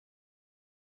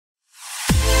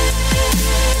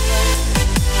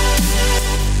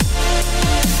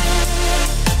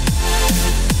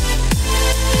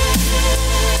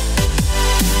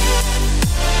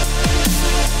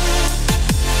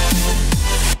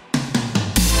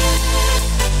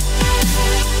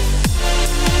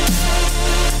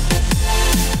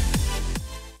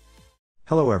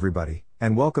Hello everybody,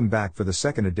 and welcome back for the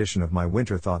second edition of my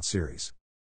Winter Thoughts series.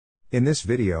 In this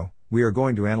video, we are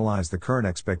going to analyze the current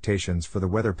expectations for the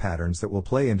weather patterns that will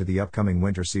play into the upcoming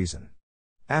winter season.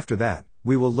 After that,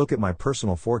 we will look at my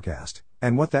personal forecast,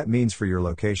 and what that means for your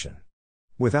location.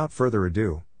 Without further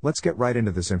ado, let's get right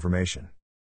into this information.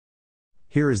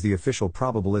 Here is the official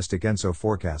probabilistic ENSO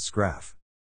forecasts graph.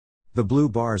 The blue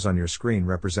bars on your screen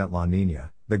represent La Niña,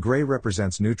 the gray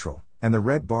represents neutral, and the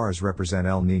red bars represent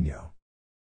El Niño.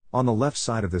 On the left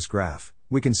side of this graph,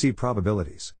 we can see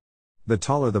probabilities. The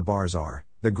taller the bars are,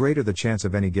 the greater the chance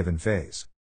of any given phase.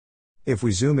 If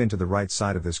we zoom into the right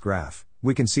side of this graph,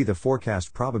 we can see the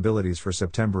forecast probabilities for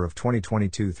September of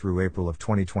 2022 through April of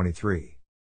 2023.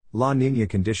 La Niña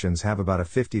conditions have about a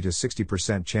 50 to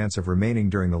 60% chance of remaining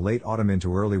during the late autumn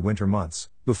into early winter months,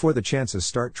 before the chances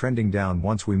start trending down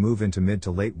once we move into mid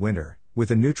to late winter,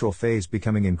 with a neutral phase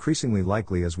becoming increasingly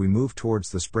likely as we move towards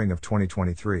the spring of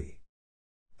 2023.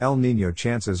 El Niño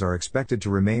chances are expected to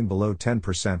remain below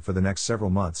 10% for the next several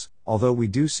months, although we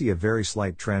do see a very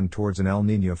slight trend towards an El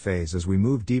Niño phase as we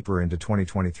move deeper into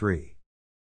 2023.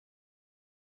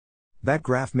 That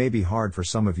graph may be hard for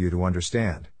some of you to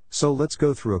understand, so let's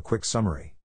go through a quick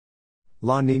summary.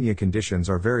 La Niña conditions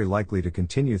are very likely to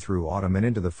continue through autumn and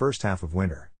into the first half of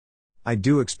winter. I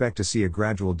do expect to see a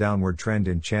gradual downward trend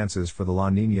in chances for the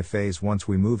La Niña phase once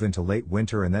we move into late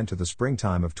winter and then to the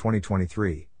springtime of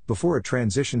 2023. Before a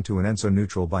transition to an ENSO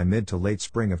neutral by mid to late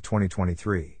spring of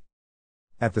 2023.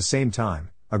 At the same time,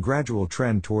 a gradual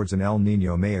trend towards an El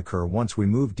Niño may occur once we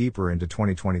move deeper into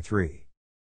 2023.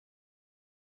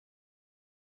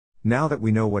 Now that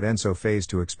we know what ENSO phase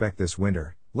to expect this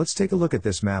winter, let's take a look at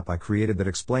this map I created that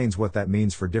explains what that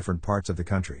means for different parts of the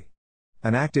country.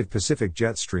 An active Pacific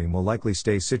jet stream will likely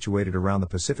stay situated around the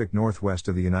Pacific Northwest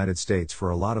of the United States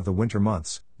for a lot of the winter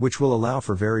months, which will allow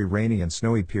for very rainy and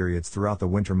snowy periods throughout the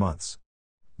winter months.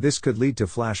 This could lead to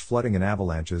flash flooding and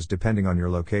avalanches depending on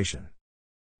your location.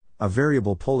 A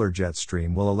variable polar jet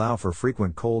stream will allow for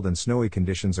frequent cold and snowy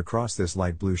conditions across this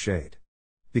light blue shade.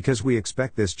 Because we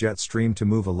expect this jet stream to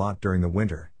move a lot during the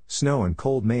winter, snow and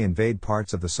cold may invade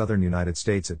parts of the southern United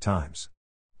States at times.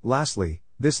 Lastly,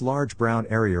 this large brown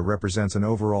area represents an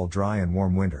overall dry and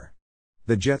warm winter.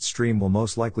 The jet stream will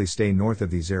most likely stay north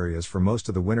of these areas for most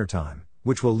of the winter time,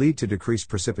 which will lead to decreased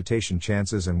precipitation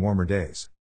chances and warmer days.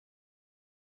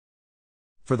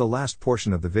 For the last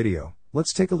portion of the video,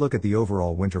 let's take a look at the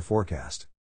overall winter forecast.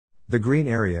 The green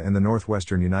area in the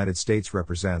northwestern United States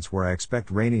represents where I expect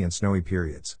rainy and snowy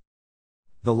periods.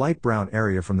 The light brown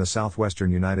area from the southwestern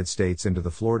United States into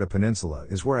the Florida Peninsula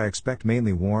is where I expect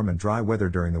mainly warm and dry weather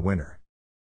during the winter.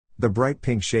 The bright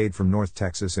pink shade from North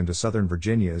Texas into southern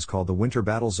Virginia is called the winter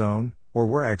battle zone, or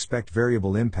where I expect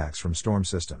variable impacts from storm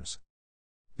systems.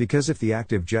 Because if the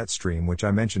active jet stream which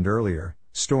I mentioned earlier,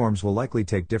 storms will likely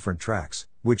take different tracks,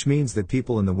 which means that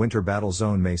people in the winter battle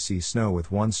zone may see snow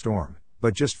with one storm,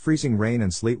 but just freezing rain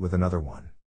and sleet with another one.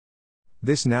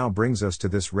 This now brings us to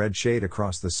this red shade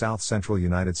across the south-central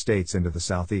United States into the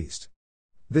southeast.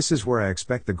 This is where I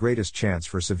expect the greatest chance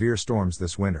for severe storms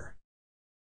this winter.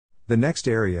 The next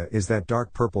area is that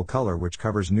dark purple color which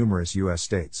covers numerous U.S.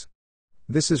 states.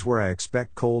 This is where I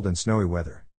expect cold and snowy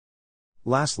weather.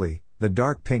 Lastly, the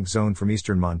dark pink zone from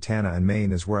eastern Montana and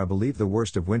Maine is where I believe the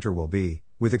worst of winter will be,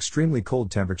 with extremely cold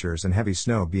temperatures and heavy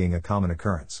snow being a common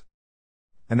occurrence.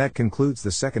 And that concludes the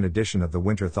second edition of the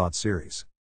Winter Thoughts series.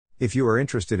 If you are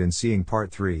interested in seeing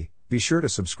part 3, be sure to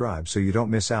subscribe so you don't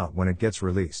miss out when it gets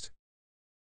released.